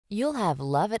You'll have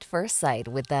love at first sight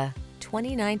with the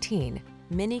 2019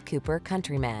 Mini Cooper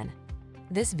Countryman.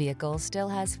 This vehicle still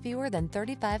has fewer than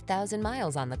 35,000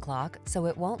 miles on the clock, so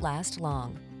it won't last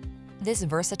long. This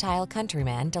versatile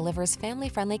Countryman delivers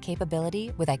family-friendly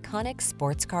capability with iconic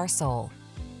sports car soul.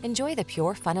 Enjoy the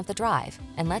pure fun of the drive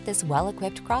and let this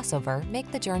well-equipped crossover make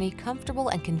the journey comfortable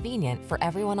and convenient for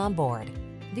everyone on board.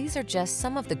 These are just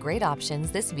some of the great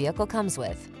options this vehicle comes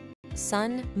with: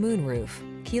 sun, moonroof,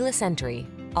 keyless entry,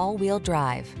 all-wheel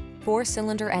drive,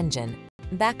 4-cylinder engine,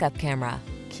 backup camera,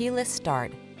 keyless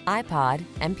start, iPod,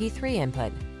 MP3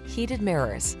 input, heated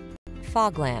mirrors,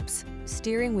 fog lamps,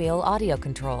 steering wheel audio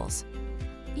controls.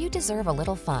 You deserve a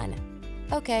little fun.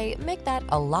 Okay, make that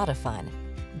a lot of fun.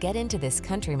 Get into this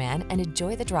Countryman and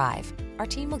enjoy the drive. Our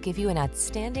team will give you an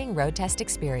outstanding road test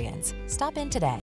experience. Stop in today.